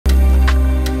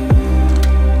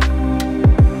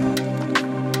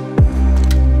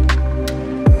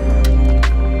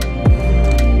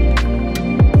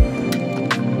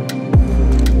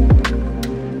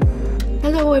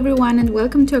and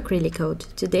welcome to Acrylic Code.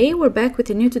 Today we're back with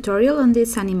a new tutorial on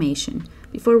this animation.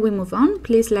 Before we move on,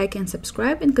 please like and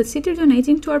subscribe and consider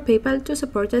donating to our PayPal to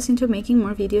support us into making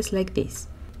more videos like this.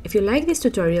 If you like these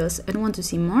tutorials and want to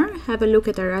see more, have a look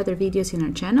at our other videos in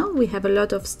our channel. We have a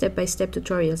lot of step-by-step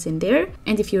tutorials in there.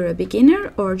 And if you're a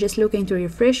beginner or just looking to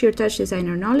refresh your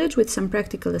TouchDesigner knowledge with some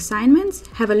practical assignments,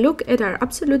 have a look at our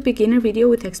absolute beginner video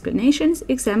with explanations,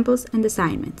 examples and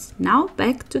assignments. Now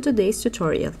back to today's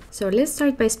tutorial. So let's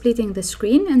start by splitting the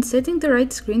screen and setting the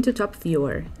right screen to top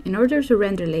viewer. In order to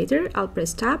render later, I'll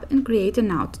press Tab and create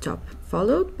an out top,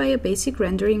 followed by a basic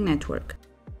rendering network.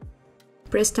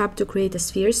 Press Tab to create a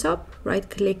sphere SOP,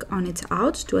 right-click on its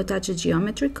out to attach a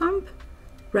geometry comp,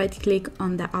 right-click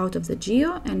on the out of the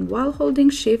geo, and while holding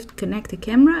Shift, connect the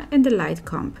camera and the light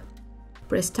comp.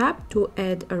 Press Tab to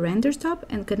add a render top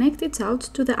and connect its out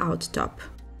to the out top.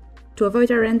 To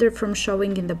avoid a render from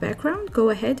showing in the background, go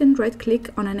ahead and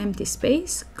right-click on an empty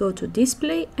space, go to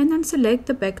Display and unselect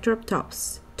the backdrop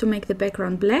tops. To make the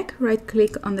background black,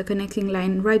 right-click on the connecting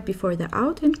line right before the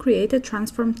out and create a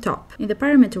transform top. In the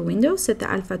parameter window, set the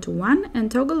alpha to 1 and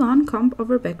toggle on comp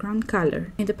over background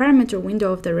color. In the parameter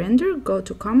window of the render, go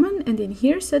to common and in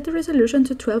here set the resolution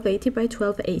to 1280 by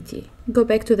 1280. Go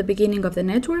back to the beginning of the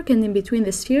network and in between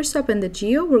the sphere SOP and the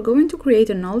geo, we're going to create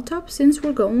a null top since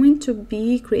we're going to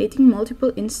be creating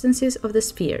multiple instances of the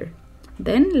sphere.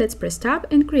 Then let's press Tab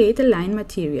and create a line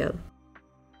material.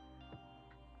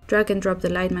 Drag and drop the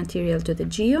light material to the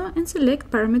geo and select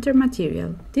parameter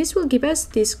material. This will give us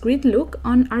this grid look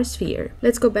on our sphere.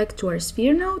 Let's go back to our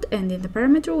sphere node and in the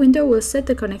parameter window we'll set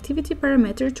the connectivity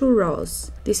parameter to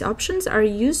rows. These options are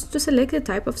used to select the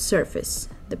type of surface.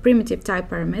 The primitive type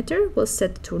parameter will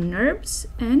set to NURBS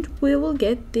and we will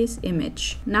get this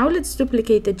image. Now let's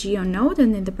duplicate the geo node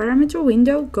and in the parameter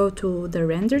window go to the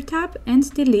render tab and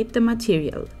delete the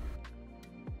material.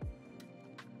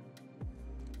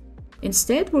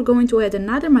 Instead, we're going to add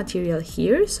another material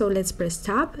here, so let's press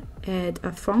Tab, add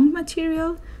a found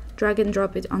material, drag and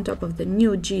drop it on top of the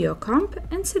new geo comp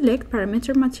and select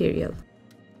parameter material.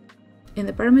 In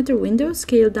the parameter window,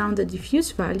 scale down the diffuse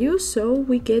value so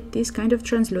we get this kind of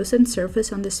translucent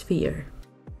surface on the sphere.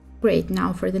 Great,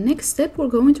 now for the next step we're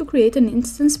going to create an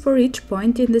instance for each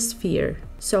point in the sphere.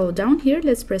 So down here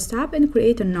let's press Tab and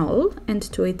create a null, and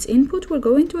to its input we're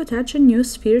going to attach a new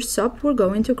sphere SOP we're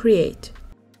going to create.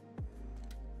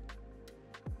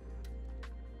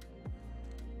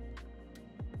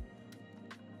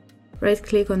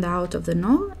 Right-click on the out of the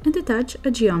null and attach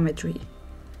a geometry.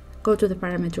 Go to the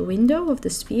parameter window of the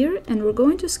sphere and we're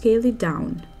going to scale it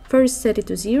down. First set it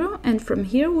to 0 and from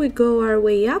here we go our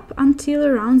way up until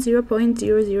around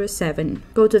 0.007.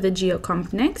 Go to the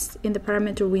geocomp next, in the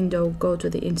parameter window go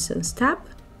to the instance tab,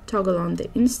 toggle on the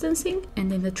instancing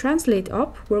and in the translate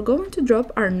op we're going to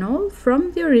drop our null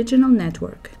from the original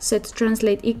network. Set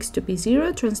translate x to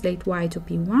p0, translate y to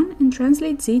p1 and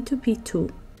translate z to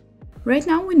p2. Right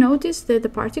now we notice that the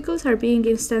particles are being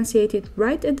instantiated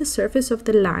right at the surface of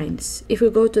the lines. If we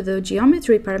go to the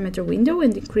geometry parameter window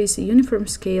and increase the uniform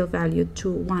scale value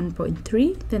to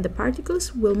 1.3, then the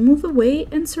particles will move away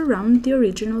and surround the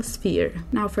original sphere.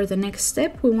 Now for the next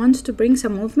step we want to bring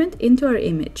some movement into our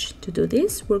image. To do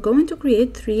this we're going to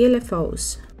create 3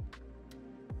 LFOs.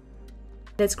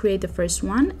 Let's create the first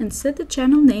one and set the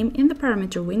channel name in the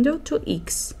parameter window to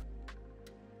X.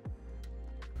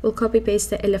 We'll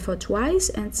copy-paste the LFO twice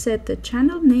and set the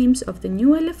channel names of the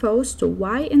new LFOs to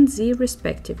Y and Z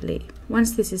respectively.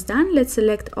 Once this is done, let's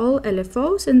select all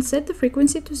LFOs and set the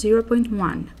frequency to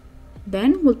 0.1.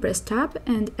 Then we'll press Tab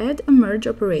and add a merge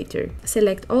operator.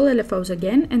 Select all LFOs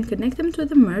again and connect them to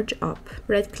the merge op.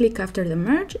 Right-click after the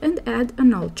merge and add a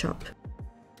null chop.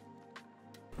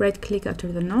 Right-click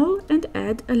after the null and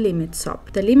add a limit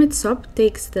SOP. The limit SOP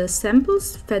takes the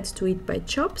samples fed to it by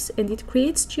chops and it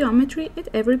creates geometry at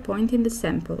every point in the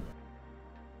sample.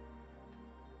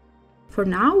 For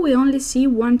now, we only see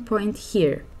one point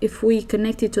here. If we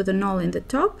connect it to the null in the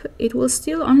top, it will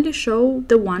still only show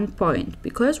the one point,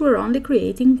 because we're only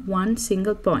creating one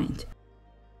single point.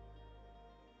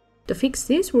 To fix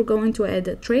this, we're going to add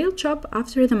a trail chop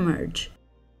after the merge.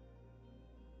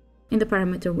 In the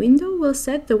parameter window, we'll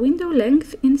set the window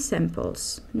length in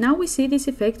samples. Now we see this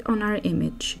effect on our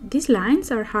image. These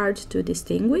lines are hard to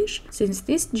distinguish since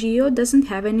this geo doesn't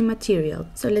have any material.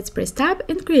 So let's press Tab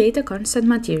and create a constant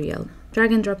material.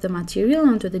 Drag and drop the material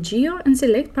onto the geo and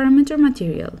select parameter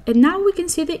material. And now we can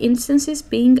see the instances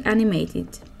being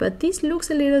animated, but this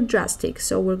looks a little drastic,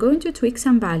 so we're going to tweak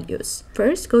some values.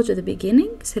 First, go to the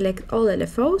beginning, select all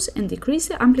LFOs and decrease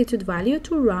the amplitude value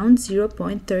to around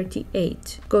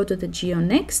 0.38. Go to the geo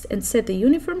next and set the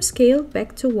uniform scale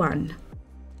back to 1.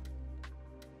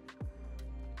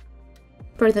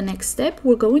 For the next step,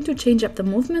 we're going to change up the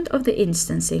movement of the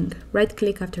instancing.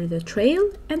 Right-click after the trail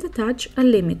and attach a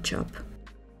limit chop.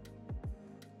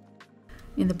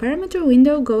 In the parameter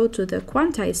window, go to the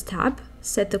Quantize tab,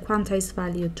 set the Quantize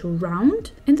value to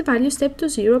round and the value step to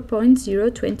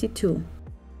 0.022.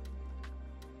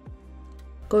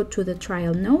 Go to the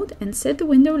trial node and set the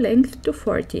window length to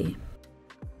 40.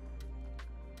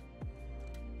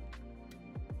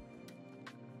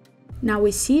 Now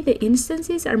we see the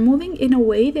instances are moving in a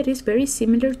way that is very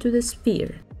similar to the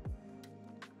sphere.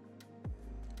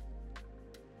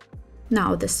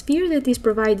 Now the sphere that is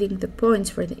providing the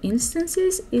points for the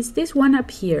instances is this one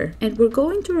up here, and we're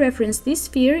going to reference this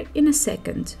sphere in a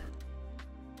second.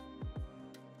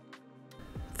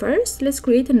 First, let's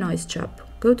create a noise chop.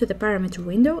 Go to the parameter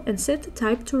window and set the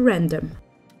type to random.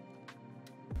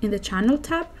 In the channel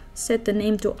tab, set the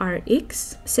name to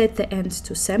Rx, set the end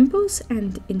to samples,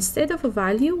 and instead of a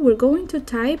value, we're going to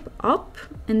type up,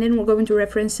 and then we're going to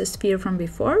reference the sphere from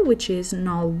before, which is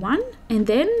null1, and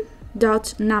then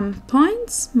 .num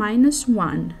points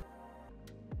 -1.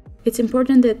 It's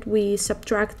important that we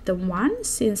subtract the 1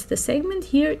 since the segment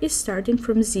here is starting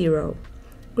from 0.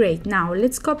 Great, now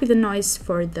let's copy the noise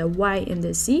for the Y and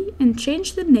the Z and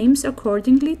change the names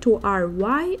accordingly to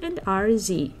RY and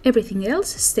RZ. Everything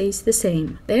else stays the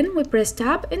same. Then we press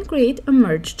tab and create a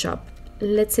merge chop.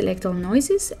 Let's select all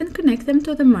noises and connect them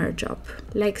to the merge chop.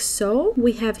 Like so,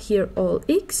 we have here all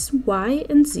X, Y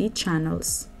and Z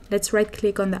channels. Let's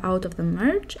right-click on the out of the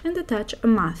merge and attach a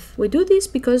math. We do this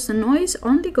because the noise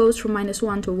only goes from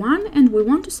 -1 to 1 and we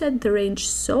want to set the range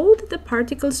so that the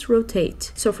particles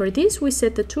rotate. So for this we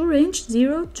set the to range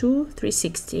 0 to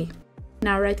 360.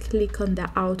 Now right-click on the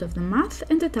out of the math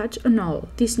and attach a null.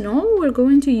 This null we're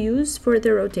going to use for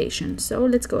the rotation, so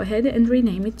let's go ahead and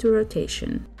rename it to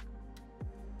rotation.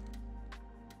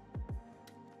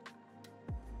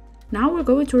 Now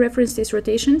we're going to reference this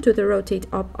rotation to the rotate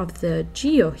up of the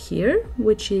geo here,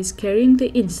 which is carrying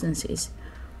the instances.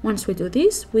 Once we do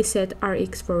this, we set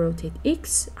Rx for rotate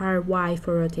X, Ry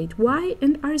for rotate Y,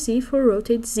 and Rz for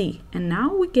rotate Z. And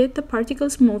now we get the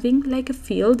particles moving like a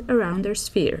field around our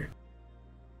sphere.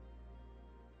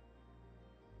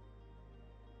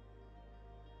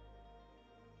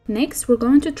 Next, we're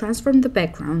going to transform the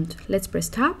background. Let's press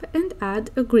tab and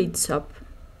add a grid sub.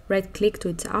 Right-click to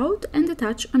its out and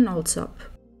attach a null sub.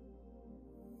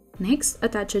 Next,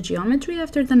 attach a geometry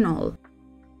after the null.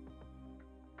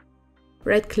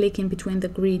 Right-click in between the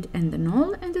grid and the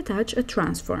null and attach a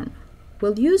transform.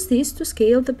 We'll use this to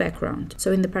scale the background.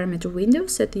 So in the parameter window,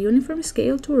 set the uniform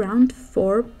scale to around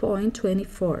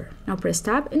 4.24. Now press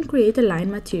tab and create a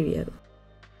line material.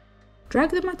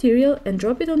 Drag the material and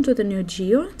drop it onto the new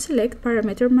geo and select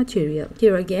parameter material.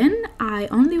 Here again, I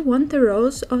only want the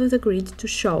rows of the grid to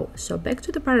show, so back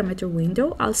to the parameter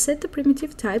window, I'll set the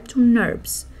primitive type to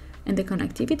NURBS and the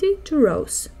connectivity to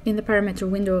rows. In the parameter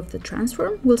window of the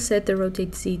transform, we'll set the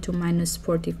rotate Z to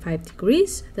 -45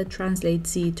 degrees, the translate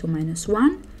Z to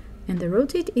 -1, and the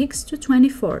rotate X to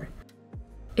 24.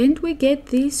 And we get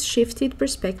this shifted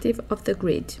perspective of the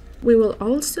grid. We will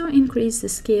also increase the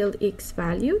scale X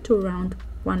value to around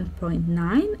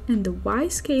 1.9 and the Y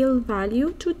scale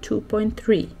value to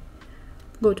 2.3.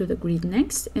 Go to the grid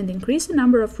next and increase the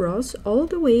number of rows all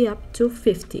the way up to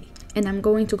 50. And I'm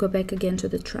going to go back again to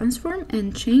the transform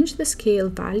and change the scale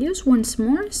values once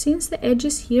more since the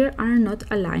edges here are not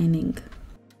aligning.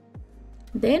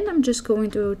 Then I'm just going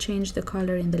to change the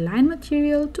color in the line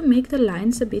material to make the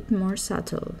lines a bit more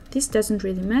subtle. This doesn't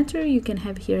really matter, you can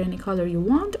have here any color you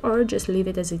want or just leave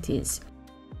it as it is.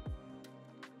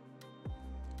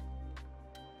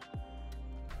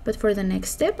 But for the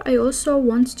next step, I also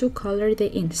want to color the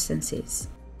instances.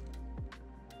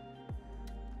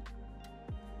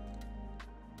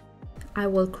 I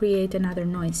will create another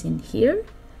noise in here.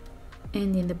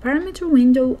 And in the parameter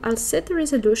window, I'll set the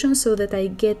resolution so that I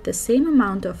get the same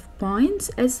amount of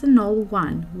points as the null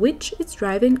one, which is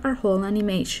driving our whole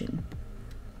animation.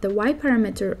 The Y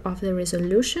parameter of the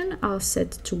resolution I'll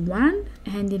set to 1,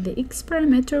 and in the X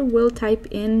parameter we'll type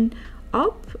in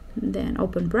up, then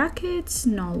open brackets,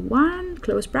 null1,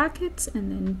 close brackets, and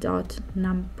then dot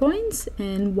num points.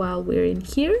 And while we're in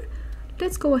here,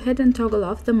 let's go ahead and toggle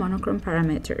off the monochrome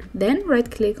parameter. Then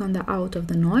right-click on the out of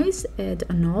the noise, add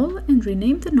a null, and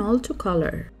rename the null to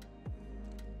color.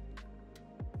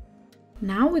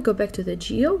 Now we go back to the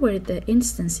geo where the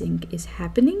instancing is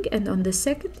happening, and on the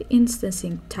second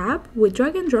instancing tab, we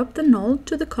drag and drop the null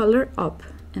to the color up.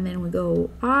 And then we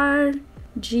go R,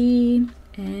 G,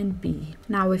 and B.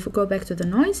 Now if we go back to the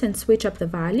noise and switch up the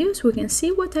values, we can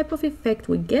see what type of effect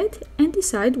we get and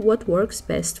decide what works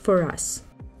best for us.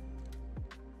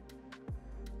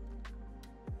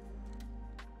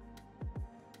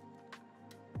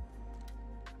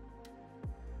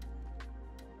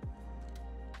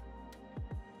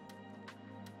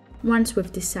 Once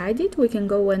we've decided, we can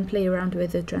go and play around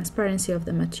with the transparency of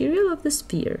the material of the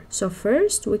sphere. So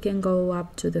first, we can go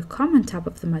up to the Common tab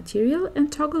of the material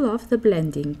and toggle off the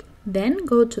blending. Then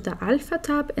go to the Alpha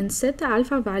tab and set the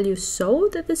alpha value so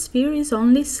that the sphere is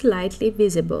only slightly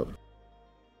visible.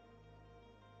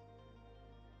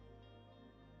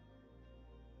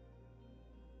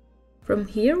 From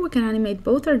here, we can animate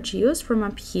both our geos from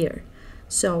up here.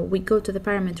 So we go to the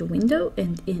parameter window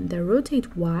and in the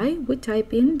rotate Y, we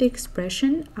type in the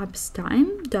expression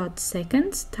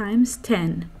upstime.seconds times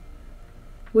 10.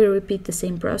 We repeat the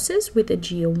same process with the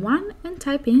geo 1 and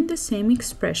type in the same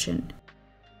expression.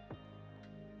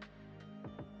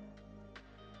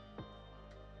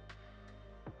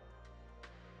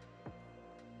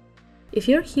 If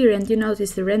you're here and you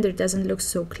notice the render doesn't look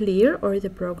so clear or the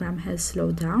program has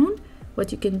slowed down,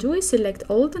 what you can do is select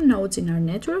all the nodes in our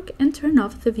network and turn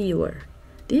off the viewer.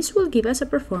 This will give us a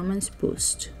performance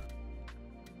boost.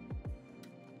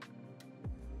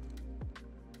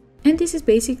 And this is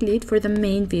basically it for the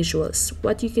main visuals.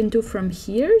 What you can do from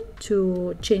here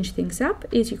to change things up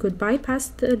is you could bypass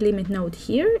the limit node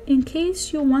here in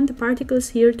case you want the particles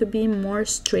here to be more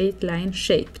straight line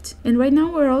shaped. And right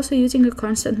now we're also using a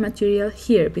constant material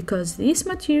here because this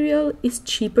material is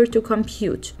cheaper to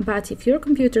compute. But if your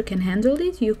computer can handle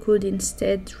it, you could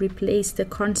instead replace the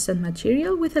constant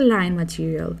material with a line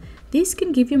material. This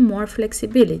can give you more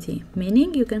flexibility,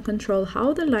 meaning you can control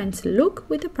how the lines look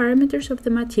with the parameters of the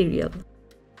material.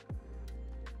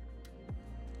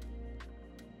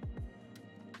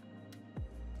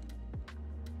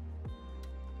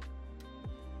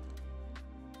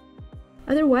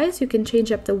 Otherwise, you can change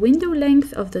up the window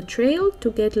length of the trail to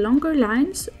get longer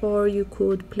lines, or you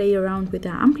could play around with the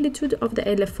amplitude of the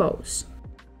LFOs.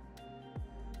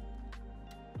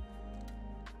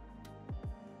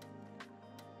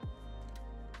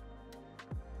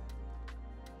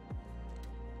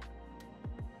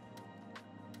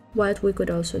 What we could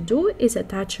also do is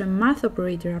attach a math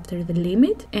operator after the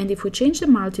limit, and if we change the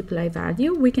multiply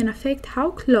value, we can affect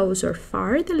how close or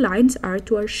far the lines are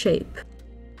to our shape.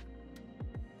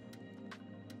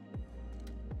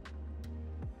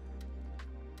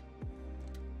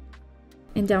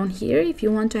 And down here, if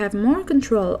you want to have more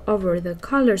control over the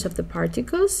colors of the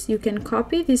particles, you can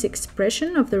copy this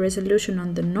expression of the resolution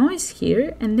on the noise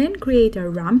here and then create a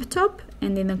ramp top,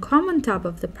 and in the Common tab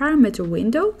of the parameter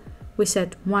window, we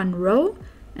set one row,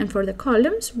 and for the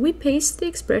columns, we paste the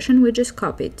expression we just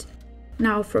copied.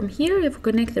 Now from here, if we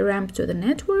connect the ramp to the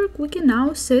network, we can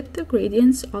now set the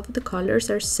gradients of the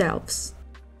colors ourselves.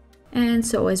 And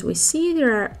so as we see,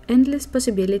 there are endless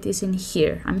possibilities in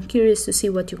here. I'm curious to see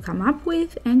what you come up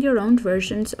with and your own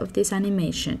versions of this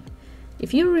animation.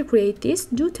 If you recreate this,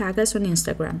 do tag us on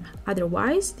Instagram.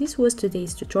 Otherwise, this was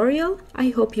today's tutorial. I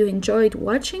hope you enjoyed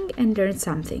watching and learned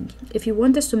something. If you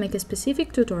want us to make a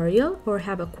specific tutorial or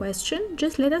have a question,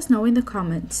 just let us know in the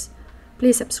comments.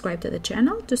 Please subscribe to the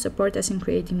channel to support us in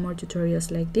creating more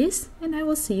tutorials like this, and I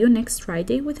will see you next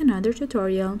Friday with another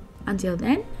tutorial. Until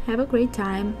then, have a great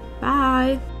time.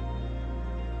 Bye!